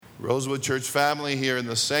Rosewood Church family here in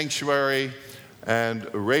the sanctuary and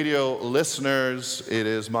radio listeners, it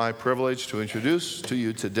is my privilege to introduce to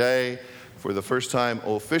you today, for the first time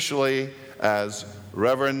officially, as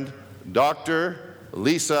Reverend Dr.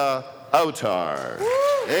 Lisa Autar.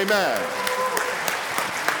 Woo! Amen.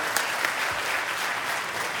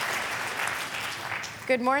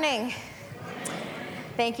 Good morning.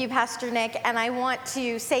 Thank you, Pastor Nick, and I want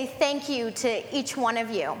to say thank you to each one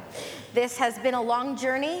of you. This has been a long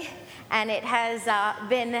journey, and it has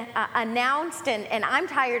been announced, and I'm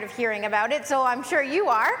tired of hearing about it, so I'm sure you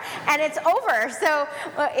are, and it's over, so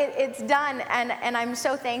it's done, and I'm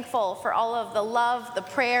so thankful for all of the love, the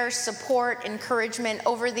prayers, support, encouragement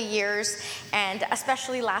over the years, and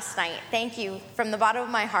especially last night. Thank you from the bottom of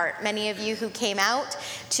my heart, many of you who came out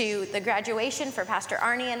to the graduation for Pastor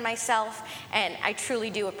Arnie and myself, and I truly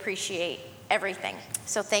do appreciate everything,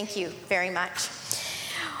 so thank you very much.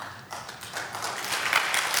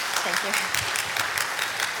 Thank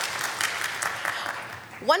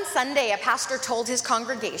you. One Sunday, a pastor told his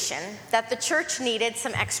congregation that the church needed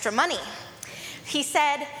some extra money. He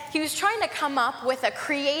said he was trying to come up with a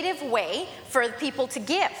creative way for people to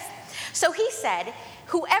give. So he said,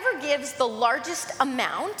 whoever gives the largest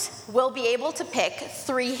amount will be able to pick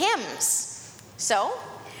 3 hymns. So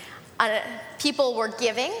people were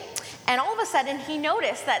giving. And all of a sudden, he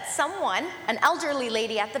noticed that someone, an elderly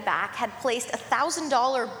lady at the back, had placed a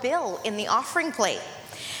 $1,000 bill in the offering plate.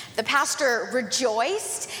 The pastor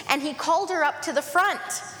rejoiced, and he called her up to the front.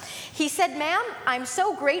 He said, "Ma'am, I'm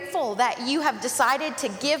so grateful that you have decided to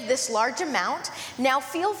give this large amount. Now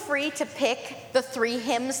feel free to pick the 3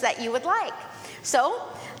 hymns that you would like." So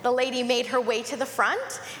the lady made her way to the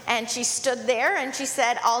front, and she stood there, and she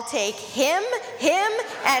said, "I'll take him, him,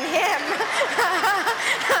 and him."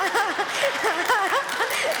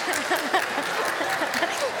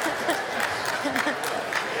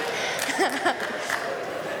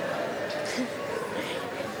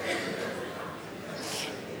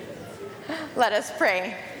 Let us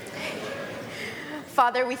pray.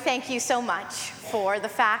 Father, we thank you so much for the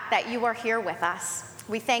fact that you are here with us.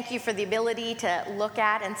 We thank you for the ability to look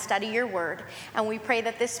at and study your word. And we pray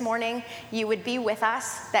that this morning you would be with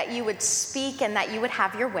us, that you would speak, and that you would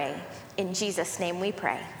have your way. In Jesus' name we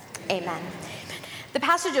pray. Amen. The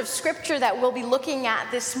passage of scripture that we'll be looking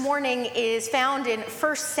at this morning is found in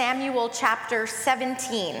 1 Samuel chapter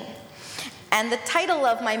 17. And the title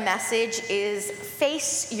of my message is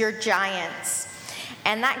Face Your Giants.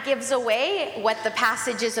 And that gives away what the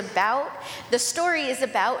passage is about. The story is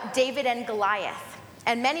about David and Goliath.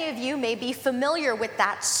 And many of you may be familiar with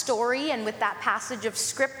that story and with that passage of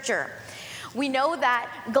scripture. We know that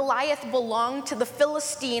Goliath belonged to the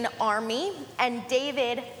Philistine army, and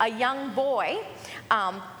David, a young boy,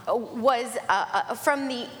 was from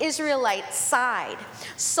the Israelite side.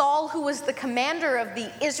 Saul, who was the commander of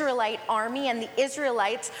the Israelite army, and the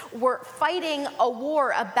Israelites were fighting a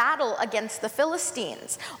war, a battle against the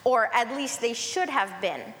Philistines, or at least they should have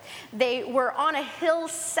been. They were on a hill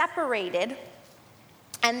separated,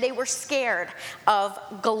 and they were scared of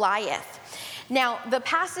Goliath. Now, the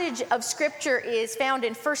passage of scripture is found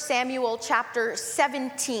in 1 Samuel chapter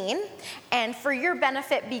 17, and for your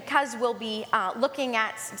benefit, because we'll be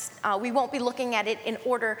we won't be looking at it in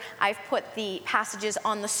order, I've put the passages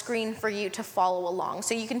on the screen for you to follow along.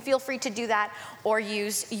 So you can feel free to do that or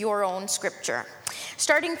use your own scripture.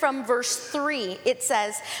 Starting from verse 3, it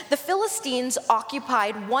says, "The Philistines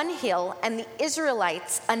occupied one hill and the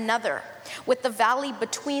Israelites another, with the valley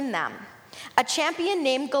between them. A champion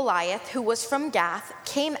named Goliath, who was from Gath,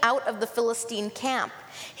 came out of the Philistine camp.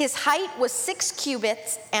 His height was 6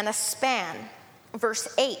 cubits and a span." Verse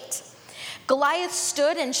 8, "Goliath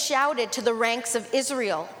stood and shouted to the ranks of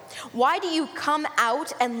Israel, 'Why do you come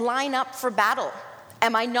out and line up for battle?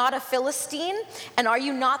 Am I not a Philistine, and are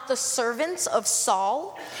you not the servants of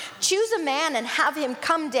Saul? Choose a man and have him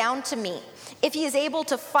come down to me. If he is able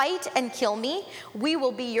to fight and kill me, we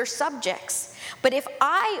will be your subjects. But if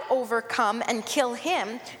I overcome and kill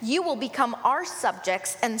him, you will become our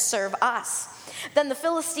subjects and serve us.' Then the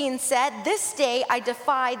Philistines said, 'This day I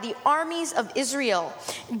defy the armies of Israel.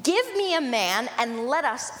 Give me a man and let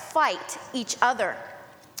us fight each other.'"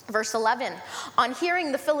 Verse 11, "On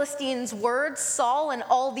hearing the Philistines' words, Saul and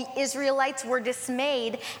all the Israelites were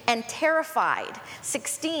dismayed and terrified."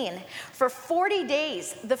 16, "For 40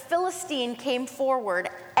 days the Philistine came forward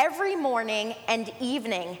every morning and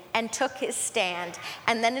evening and took his stand."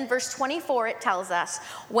 And then in verse 24 it tells us,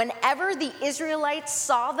 "Whenever the Israelites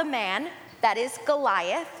saw the man," that is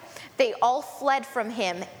Goliath, "they all fled from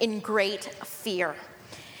him in great fear."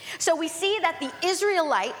 So we see that the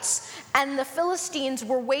Israelites and the Philistines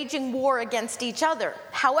were waging war against each other.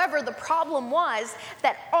 However, the problem was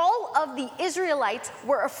that all of the Israelites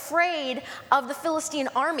were afraid of the Philistine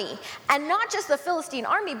army. And not just the Philistine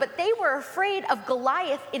army, but they were afraid of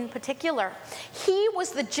Goliath in particular. He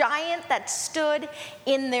was the giant that stood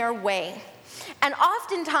in their way. And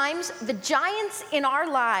oftentimes, the giants in our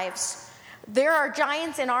lives, there are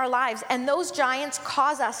giants in our lives, and those giants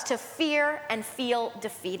cause us to fear and feel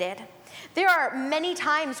defeated. There are many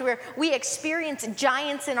times where we experience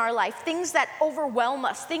giants in our life, things that overwhelm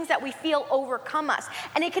us, things that we feel overcome us,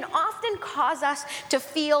 and it can often cause us to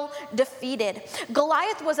feel defeated.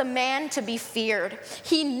 Goliath was a man to be feared.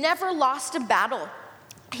 He never lost a battle.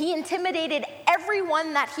 He intimidated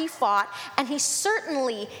everyone that he fought, and he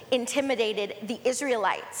certainly intimidated the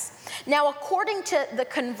Israelites. Now, according to the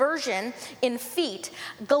conversion in feet,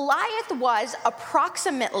 Goliath was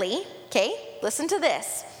approximately, listen to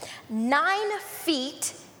this, 9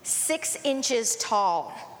 feet 6 inches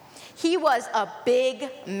tall. He was a big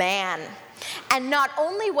man. And not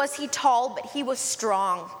only was he tall, but he was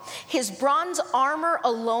strong. His bronze armor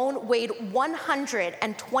alone weighed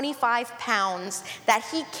 125 pounds that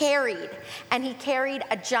he carried, and he carried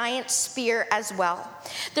a giant spear as well.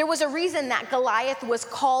 There was a reason that Goliath was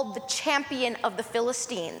called the champion of the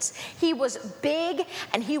Philistines. He was big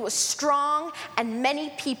and he was strong, and many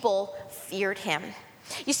people feared him.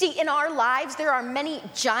 You see, in our lives, there are many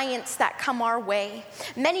giants that come our way,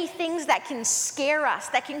 many things that can scare us,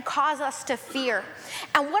 that can cause us to fear.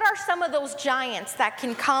 And what are some of those giants that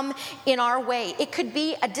can come in our way? It could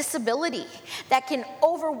be a disability that can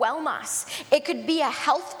overwhelm us. It could be a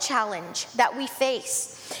health challenge that we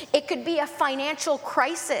face. It could be a financial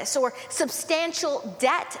crisis or substantial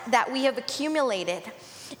debt that we have accumulated.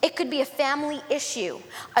 It could be a family issue,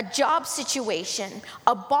 a job situation,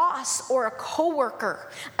 a boss or a coworker,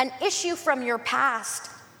 an issue from your past.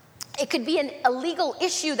 It could be a legal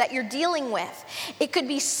issue that you're dealing with. It could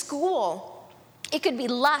be school. It could be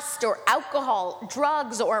lust or alcohol,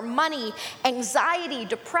 drugs or money, anxiety,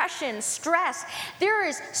 depression, stress. There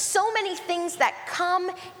is so many things that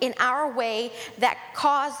come in our way that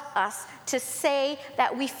cause us to say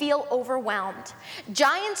that we feel overwhelmed.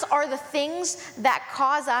 Giants are the things that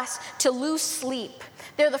cause us to lose sleep.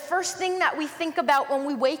 They're the first thing that we think about when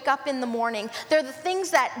we wake up in the morning. They're the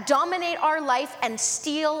things that dominate our life and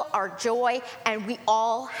steal our joy, and we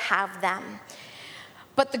all have them.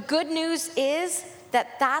 But the good news is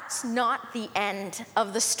that that's not the end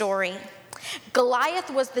of the story.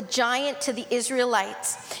 Goliath was the giant to the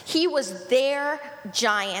Israelites. He was their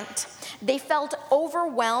giant. They felt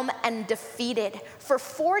overwhelmed and defeated. For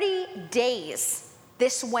 40 days,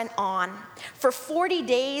 this went on. For 40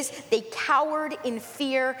 days, they cowered in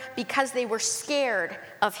fear because they were scared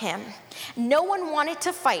of him. No one wanted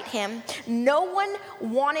to fight him. No one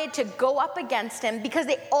wanted to go up against him because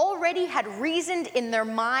they already had reasoned in their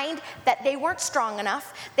mind that they weren't strong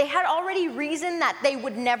enough. They had already reasoned that they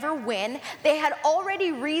would never win. They had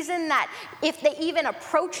already reasoned that if they even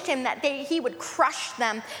approached him, that he would crush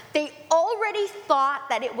them. They already thought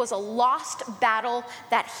that it was a lost battle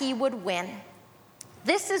that he would win.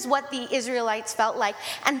 This is what the Israelites felt like.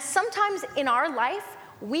 And sometimes in our life,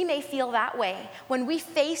 we may feel that way when we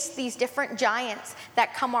face these different giants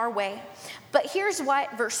that come our way. But here's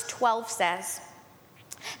what verse 12 says.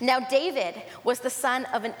 Now David was the son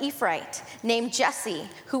of an Ephraite named Jesse,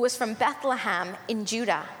 who was from Bethlehem in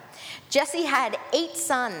Judah. Jesse had 8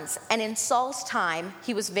 sons, and in Saul's time,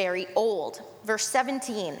 he was very old. Verse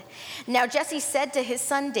 17, now Jesse said to his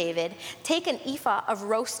son David, take an ephah of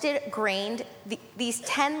roasted grain, these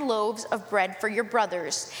 10 loaves of bread for your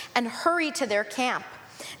brothers, and hurry to their camp.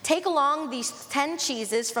 Take along these 10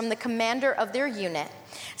 cheeses from the commander of their unit.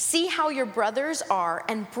 See how your brothers are,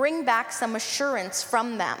 and bring back some assurance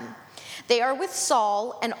from them. They are with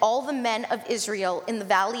Saul and all the men of Israel in the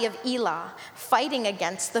valley of Elah, fighting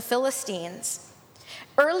against the Philistines.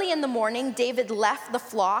 Early in the morning, David left the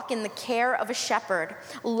flock in the care of a shepherd,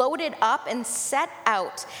 loaded up and set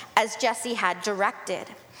out as Jesse had directed.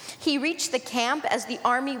 He reached the camp as the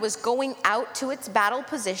army was going out to its battle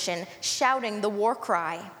position, shouting the war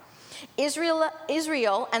cry.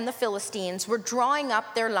 Israel and the Philistines were drawing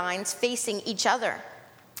up their lines facing each other.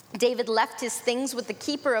 David left his things with the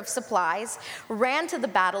keeper of supplies, ran to the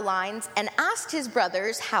battle lines, and asked his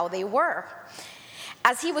brothers how they were.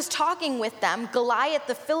 As he was talking with them, Goliath,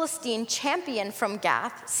 the Philistine champion from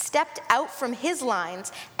Gath, stepped out from his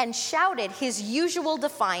lines and shouted his usual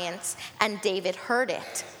defiance, and David heard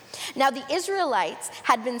it. Now the Israelites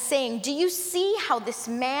had been saying, "Do you see how this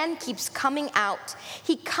man keeps coming out?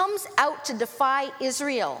 He comes out to defy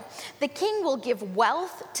Israel. The king will give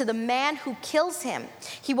wealth to the man who kills him.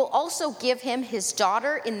 He will also give him his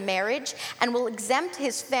daughter in marriage and will exempt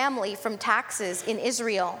his family from taxes in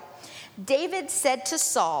Israel." David said to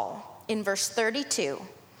Saul in verse 32,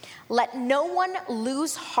 "Let no one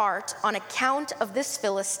lose heart on account of this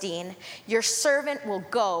Philistine. Your servant will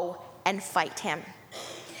go and fight him."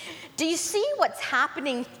 Do you see what's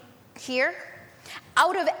happening here?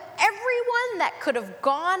 Out of everyone that could have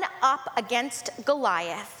gone up against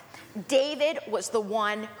Goliath, David was the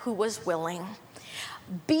one who was willing.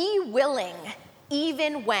 Be willing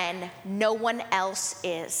even when no one else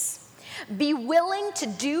is. Be willing to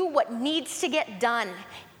do what needs to get done,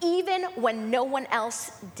 even when no one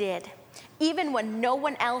else did. Even when no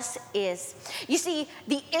one else is. You see,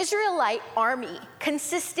 the Israelite army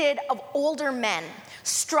consisted of older men,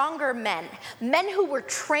 stronger men, men who were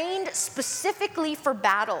trained specifically for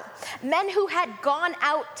battle, men who had gone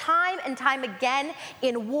out time and time again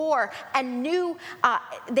in war and knew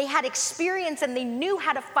they had experience and they knew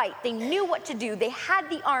how to fight. They knew what to do. They had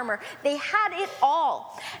the armor. They had it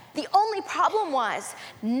all. The only problem was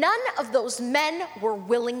none of those men were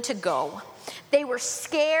willing to go. They were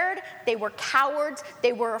scared, they were cowards,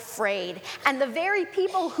 they were afraid. And the very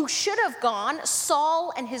people who should have gone,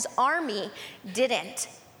 Saul and his army, didn't.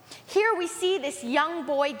 Here we see this young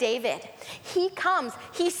boy, David. He comes,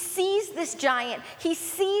 he sees this giant, he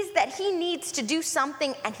sees that he needs to do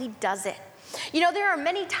something, and he does it. You know, there are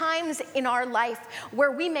many times in our life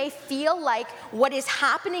where we may feel like what is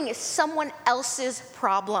happening is someone else's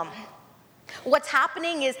problem. What's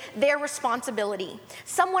happening is their responsibility.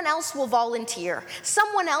 Someone else will volunteer.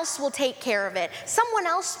 Someone else will take care of it. Someone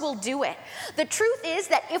else will do it. The truth is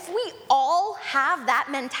that if we all have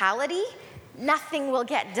that mentality, nothing will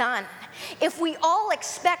get done. If we all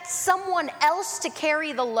expect someone else to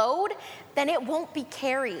carry the load, then it won't be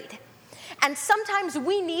carried. And sometimes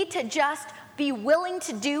we need to just be willing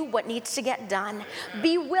to do what needs to get done.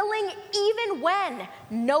 Be willing even when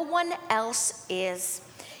no one else is.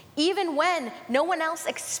 Even when no one else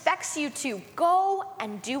expects you to, go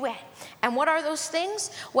and do it. And what are those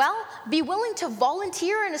things? Well, be willing to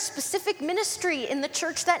volunteer in a specific ministry in the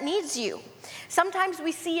church that needs you. Sometimes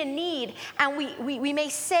we see a need and we may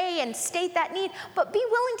say and state that need, but be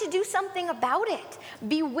willing to do something about it.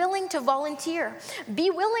 Be willing to volunteer. Be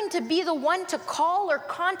willing to be the one to call or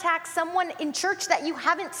contact someone in church that you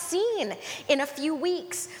haven't seen in a few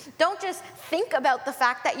weeks. Don't just think about the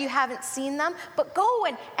fact that you haven't seen them, but go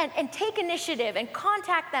and take initiative and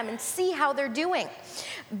contact them and see how they're doing.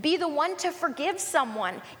 Be the one to forgive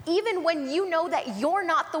someone, even when you know that you're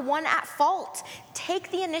not the one at fault.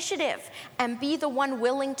 Take the initiative and be the one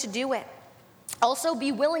willing to do it. Also,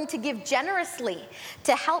 be willing to give generously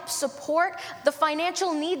to help support the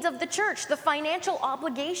financial needs of the church, the financial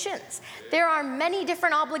obligations. There are many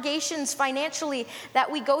different obligations financially that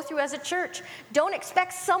we go through as a church. Don't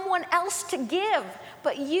expect someone else to give,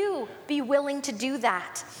 but you be willing to do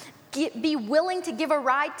that. Be willing to give a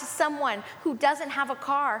ride to someone who doesn't have a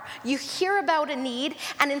car. You hear about a need,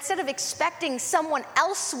 and instead of expecting someone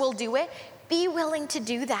else will do it, be willing to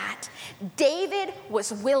do that. David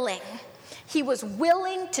was willing. He was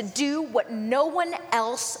willing to do what no one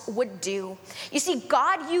else would do. You see,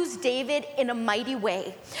 God used David in a mighty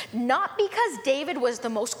way. Not because David was the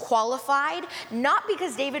most qualified, not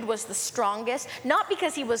because David was the strongest, not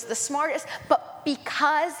because he was the smartest, but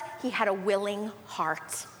because he had a willing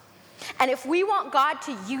heart. And if we want God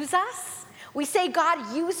to use us, we say,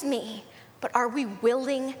 "God, use me." But are we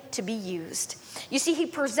willing to be used? You see, he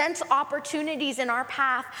presents opportunities in our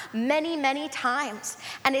path many, many times.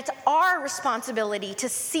 And it's our responsibility to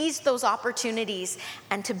seize those opportunities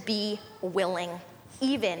and to be willing,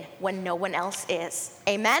 even when no one else is.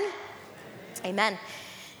 Amen? Amen.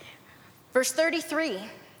 Verse 33,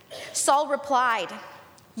 Saul replied,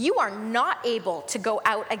 "You are not able to go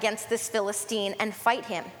out against this Philistine and fight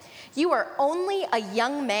him. You are only a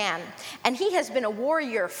young man, and he has been a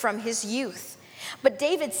warrior from his youth." But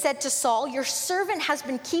David said to Saul, "Your servant has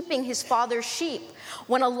been keeping his father's sheep.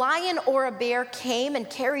 When a lion or a bear came and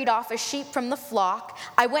carried off a sheep from the flock,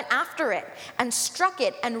 I went after it and struck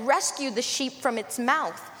it and rescued the sheep from its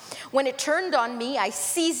mouth. When it turned on me, I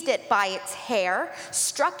seized it by its hair,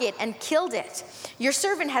 struck it, and killed it. Your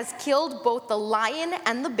servant has killed both the lion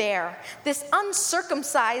and the bear. This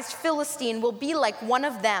uncircumcised Philistine will be like one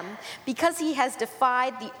of them, because he has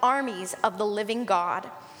defied the armies of the living God."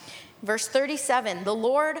 Verse 37, the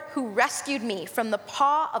Lord who rescued me from the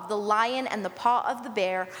paw of the lion and the paw of the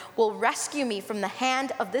bear will rescue me from the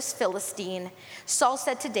hand of this Philistine. Saul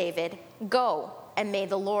said to David, go, and may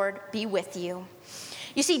the Lord be with you.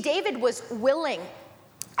 You see, David was willing.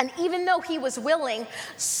 And even though he was willing,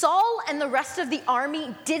 Saul and the rest of the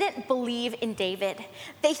army didn't believe in David.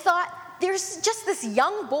 They thought, there's just this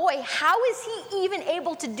young boy. How is he even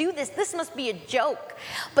able to do this? This must be a joke.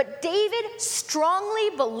 But David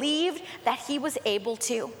strongly believed that he was able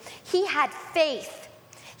to. He had faith.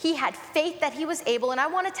 He had faith that he was able. And I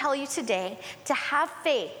want to tell you today to have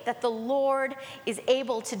faith that the Lord is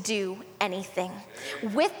able to do anything.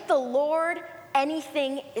 With the Lord,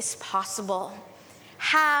 anything is possible.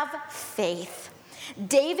 Have faith.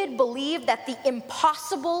 David believed that the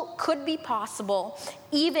impossible could be possible,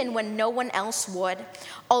 even when no one else would.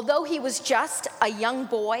 Although he was just a young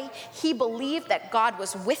boy, he believed that God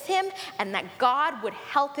was with him and that God would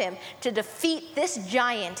help him to defeat this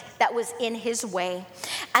giant that was in his way.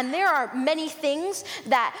 And there are many things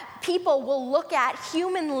that people will look at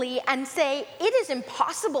humanly and say, it is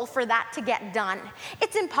impossible for that to get done.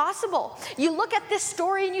 It's impossible. You look at this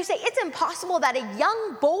story and you say, it's impossible that a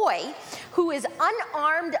young boy who is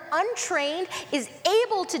unarmed, untrained, is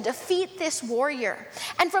able to defeat this warrior.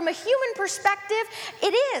 And from a human perspective,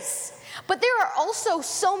 it is. But there are also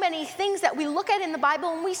so many things that we look at in the Bible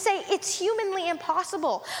and we say it's humanly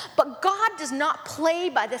impossible. But God does not play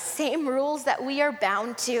by the same rules that we are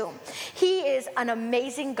bound to. He is an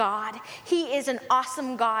amazing God. He is an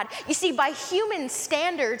awesome God. You see, by human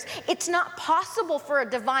standards, it's not possible for a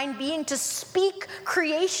divine being to speak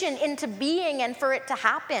creation into being and for it to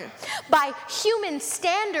happen. By human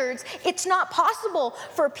standards, it's not possible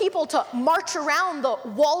for people to march around the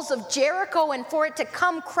walls of Jericho and for it to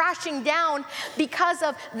come crashing down because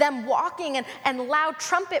of them walking and loud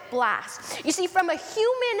trumpet blasts. You see, from a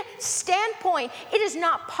human standpoint, it is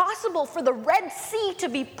not possible for the Red Sea to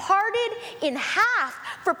be parted in half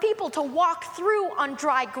for people to walk through on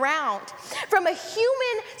dry ground. From a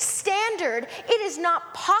human standard, it is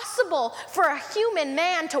not possible for a human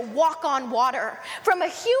man to walk on water. From a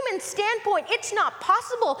human standpoint, it's not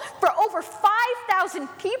possible for over 5,000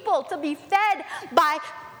 people to be fed by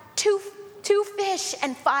two fish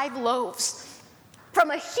and 5 loaves. From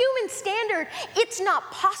a human standard, it's not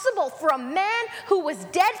possible for a man who was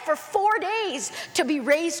dead for 4 days to be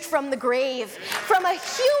raised from the grave. From a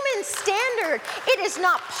human standard, it is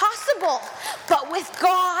not possible. But with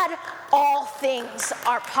God, all things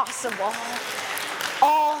are possible.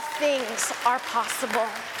 All things are possible.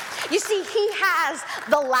 You see, he has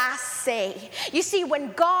the last say. You see,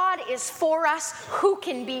 when God is for us, who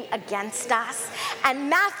can be against us?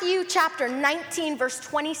 And Matthew chapter 19, verse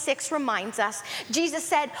 26 reminds us, Jesus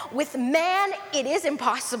said, with man, it is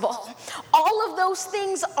impossible. All of those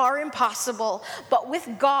things are impossible, but with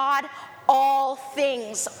God, all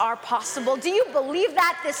things are possible. Do you believe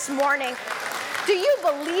that this morning? Do you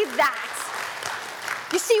believe that?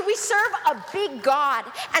 You see, we serve a big God,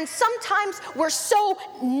 and sometimes we're so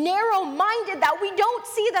narrow-minded that we don't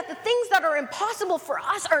see that the things that are impossible for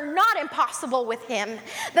us are not impossible with him.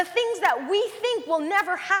 The things that we think will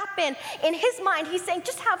never happen, in his mind, he's saying,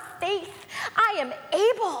 just have faith. I am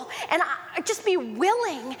able, and just be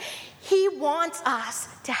willing. He wants us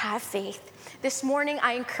to have faith. This morning,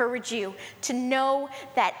 I encourage you to know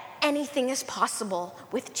that anything is possible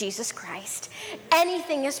with Jesus Christ.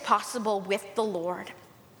 Anything is possible with the Lord.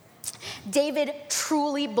 David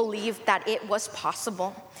truly believed that it was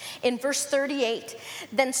possible. In verse 38,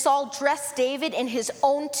 then Saul dressed David in his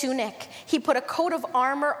own tunic. He put a coat of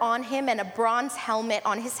armor on him and a bronze helmet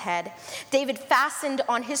on his head. David fastened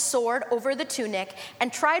on his sword over the tunic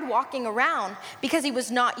and tried walking around because he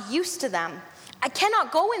was not used to them. I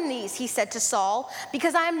cannot go in these, he said to Saul,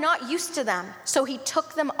 because I am not used to them. So he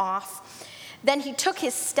took them off. Then he took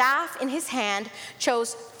his staff in his hand,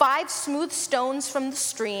 chose 5 smooth stones from the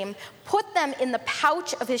stream, put them in the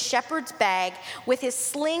pouch of his shepherd's bag with his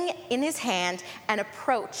sling in his hand, and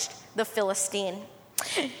approached the Philistine.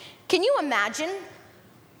 Can you imagine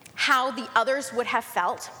how the others would have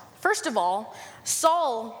felt? First of all,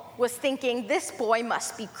 Saul was thinking, this boy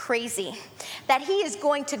must be crazy, that he is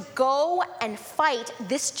going to go and fight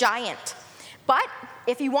this giant. But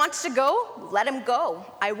if he wants to go, let him go.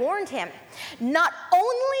 I warned him. Not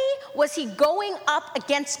only was he going up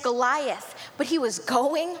against Goliath, but he was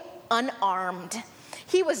going unarmed.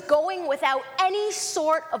 He was going without any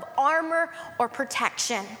sort of armor or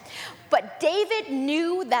protection. But David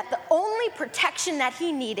knew that the only protection that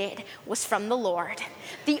he needed was from the Lord.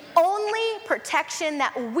 The only protection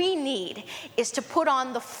that we need is to put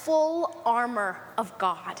on the full armor of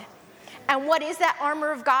God. And what is that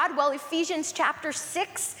armor of God? Well, Ephesians chapter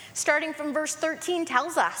 6, starting from verse 13,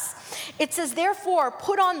 tells us. It says, therefore,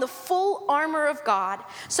 put on the full armor of God,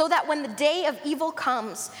 so that when the day of evil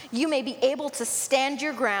comes, you may be able to stand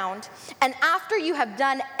your ground. And after you have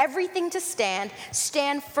done everything to stand,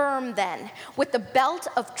 stand firm then, with the belt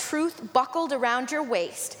of truth buckled around your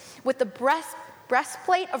waist, with the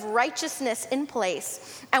breastplate of righteousness in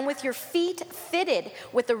place, and with your feet fitted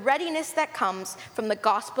with the readiness that comes from the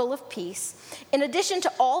gospel of peace. In addition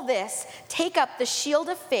to all this, take up the shield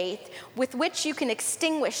of faith with which you can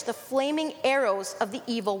extinguish the flaming arrows of the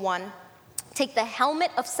evil one. Take the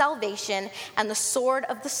helmet of salvation and the sword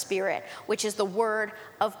of the Spirit, which is the word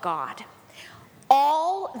of God.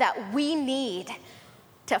 All that we need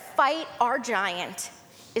to fight our giant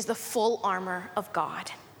is the full armor of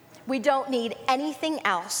God. We don't need anything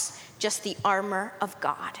else, just the armor of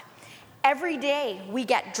God. Every day we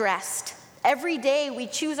get dressed. Every day we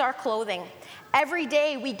choose our clothing. Every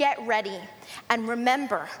day we get ready. And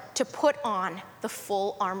remember to put on the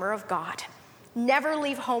full armor of God. Never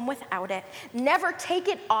leave home without it. Never take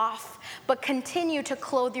it off, but continue to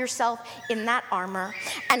clothe yourself in that armor.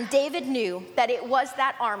 And David knew that it was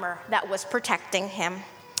that armor that was protecting him.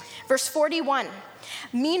 Verse 41.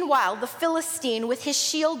 Meanwhile, the Philistine, with his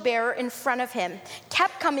shield bearer in front of him,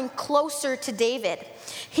 kept coming closer to David.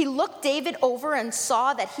 He looked David over and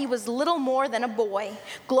saw that he was little more than a boy,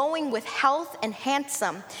 glowing with health and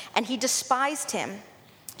handsome, and he despised him.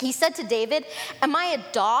 He said to David, am I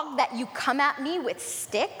a dog that you come at me with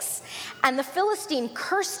sticks? And the Philistine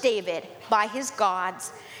cursed David by his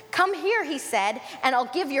gods. Come here, he said, and I'll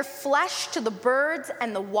give your flesh to the birds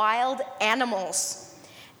and the wild animals.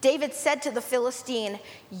 David said to the Philistine,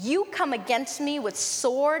 you come against me with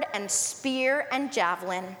sword and spear and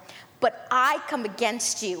javelin, but I come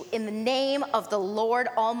against you in the name of the Lord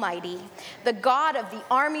Almighty, the God of the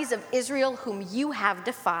armies of Israel, whom you have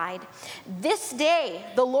defied. This day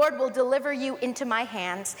the Lord will deliver you into my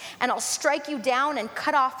hands, and I'll strike you down and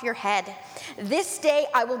cut off your head. This day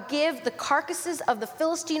I will give the carcasses of the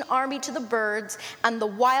Philistine army to the birds and the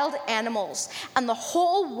wild animals, and the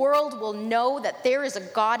whole world will know that there is a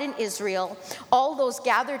God in Israel. All those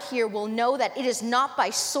gathered here will know that it is not by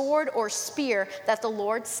sword or spear that the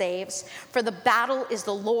Lord saves. For the battle is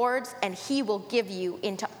the Lord's, and he will give you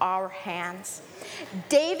into our hands.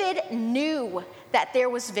 David knew that there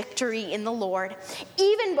was victory in the Lord.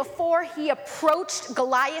 Even before he approached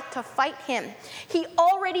Goliath to fight him, he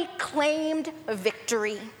already claimed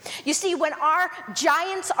victory. You see, when our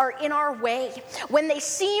giants are in our way, when they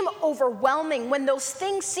seem overwhelming, when those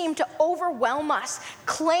things seem to overwhelm us,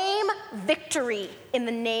 claim victory in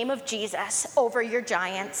the name of Jesus over your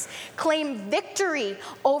giants. Claim victory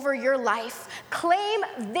over your life. Claim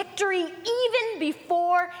victory even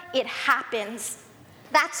before it happens.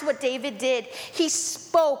 That's what David did. He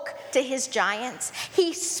spoke to his giants.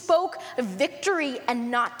 He spoke victory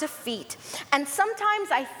and not defeat. And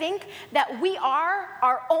sometimes I think that we are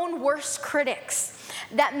our own worst critics,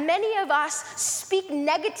 that many of us speak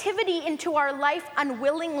negativity into our life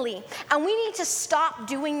unwillingly. And we need to stop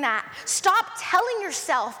doing that. Stop telling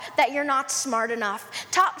yourself that you're not smart enough.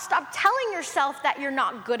 Stop telling yourself that you're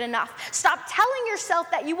not good enough. Stop telling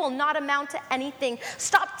yourself that you will not amount to anything.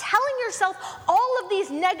 Stop telling yourself all of these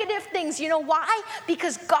negative things. You know why?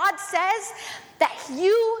 Because God says that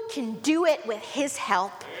you can do it with his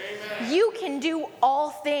help. Amen. You can do all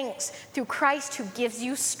things through Christ who gives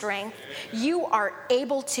you strength. Amen. You are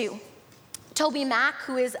able to. Toby Mac,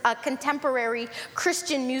 who is a contemporary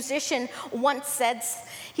Christian musician, once said,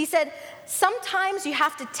 he said, sometimes you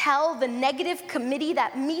have to tell the negative committee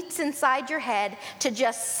that meets inside your head to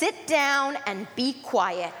just sit down and be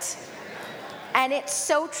quiet. And it's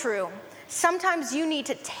so true. Sometimes you need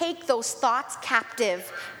to take those thoughts captive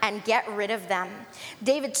and get rid of them.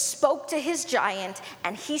 David spoke to his giant,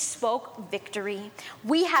 and he spoke victory.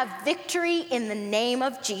 We have victory in the name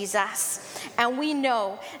of Jesus, and we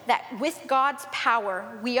know that with God's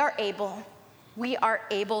power, we are able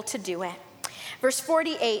to do it. Verse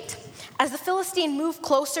 48, as the Philistine moved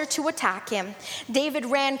closer to attack him, David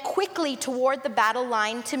ran quickly toward the battle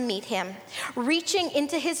line to meet him. Reaching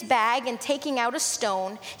into his bag and taking out a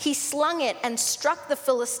stone, he slung it and struck the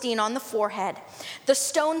Philistine on the forehead. The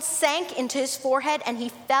stone sank into his forehead, and he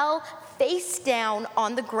fell face down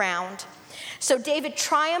on the ground. So David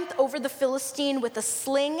triumphed over the Philistine with a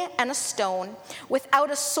sling and a stone. Without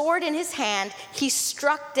a sword in his hand, he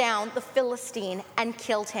struck down the Philistine and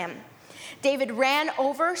killed him. David ran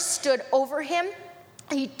over, stood over him,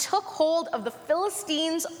 he took hold of the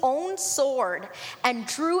Philistine's own sword and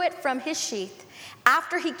drew it from his sheath.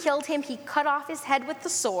 After he killed him, he cut off his head with the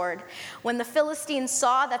sword. When the Philistines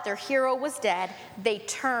saw that their hero was dead, they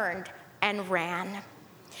turned and ran.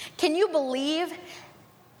 Can you believe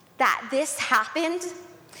that this happened?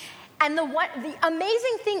 And the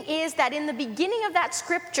amazing thing is that in the beginning of that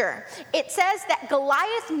scripture, it says that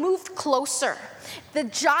Goliath moved closer. The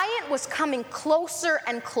giant was coming closer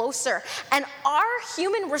and closer. And our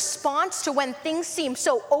human response to when things seem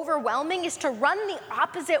so overwhelming is to run the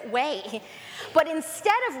opposite way. But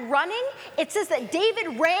instead of running, it says that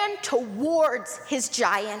David ran towards his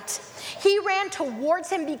giant. He ran towards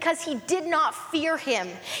him because he did not fear him.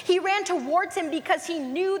 He ran towards him because he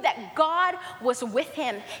knew that God was with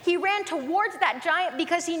him. He ran towards that giant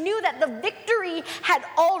because he knew that the victory had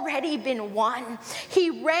already been won.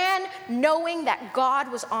 He ran knowing that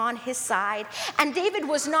God was on his side. And David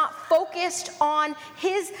was not focused on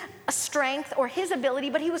his strength or his ability,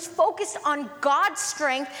 but he was focused on God's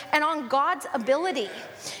strength and on God's ability.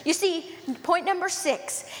 You see, point number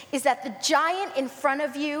 6 is that the giant in front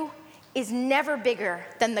of you is never bigger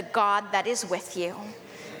than the God that is with you.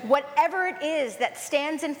 Whatever it is that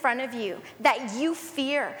stands in front of you, that you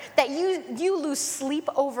fear, that you lose sleep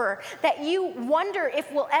over, that you wonder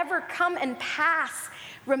if will ever come and pass,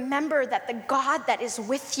 remember that the God that is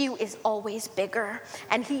with you is always bigger,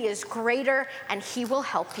 and he is greater, and he will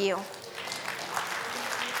help you.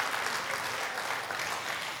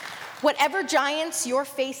 Whatever giants you're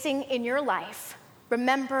facing in your life,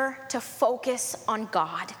 remember to focus on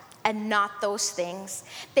God and not those things.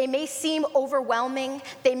 They may seem overwhelming.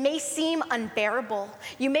 They may seem unbearable.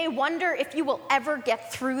 You may wonder if you will ever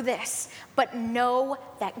get through this, but know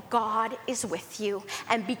that God is with you.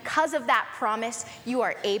 And because of that promise, you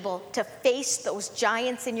are able to face those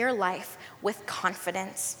giants in your life with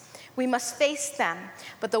confidence. We must face them,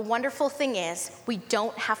 but the wonderful thing is we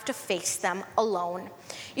don't have to face them alone.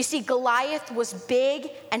 You see, Goliath was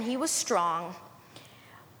big and he was strong.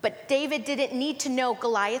 But David didn't need to know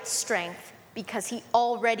Goliath's strength because he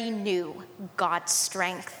already knew God's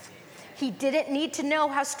strength. He didn't need to know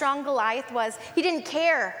how strong Goliath was. He didn't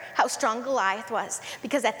care how strong Goliath was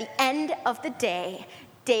because at the end of the day,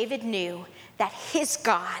 David knew that his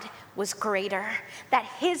God was greater, that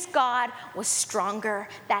his God was stronger,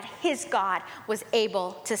 that his God was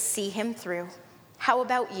able to see him through. How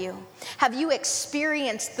about you? Have you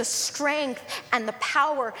experienced the strength and the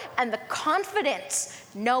power and the confidence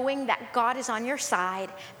knowing that God is on your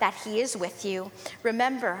side, that he is with you?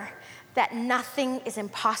 Remember that nothing is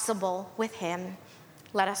impossible with him.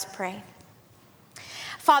 Let us pray.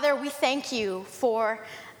 Father, we thank you for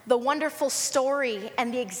the wonderful story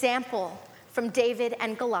and the example from David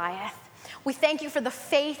and Goliath. We thank you for the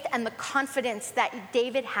faith and the confidence that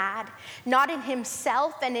David had, not in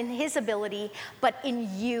himself and in his ability, but in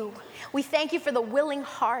you. We thank you for the willing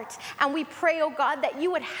heart, and we pray, oh God, that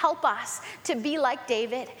you would help us to be like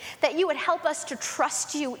David, that you would help us to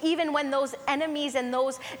trust you even when those enemies and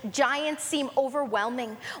those giants seem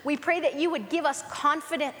overwhelming. We pray that you would give us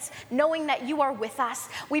confidence, knowing that you are with us.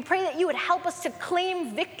 We pray that you would help us to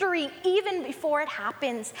claim victory even before it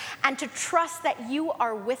happens, and to trust that you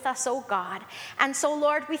are with us, oh God. And so,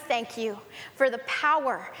 Lord, we thank you for the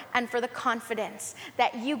power and for the confidence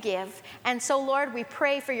that you give. And so, Lord, we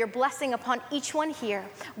pray for your blessing upon each one here.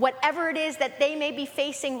 Whatever it is that they may be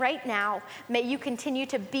facing right now, may you continue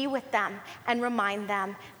to be with them and remind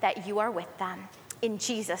them that you are with them. In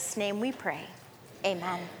Jesus' name we pray.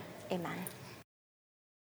 Amen. Amen.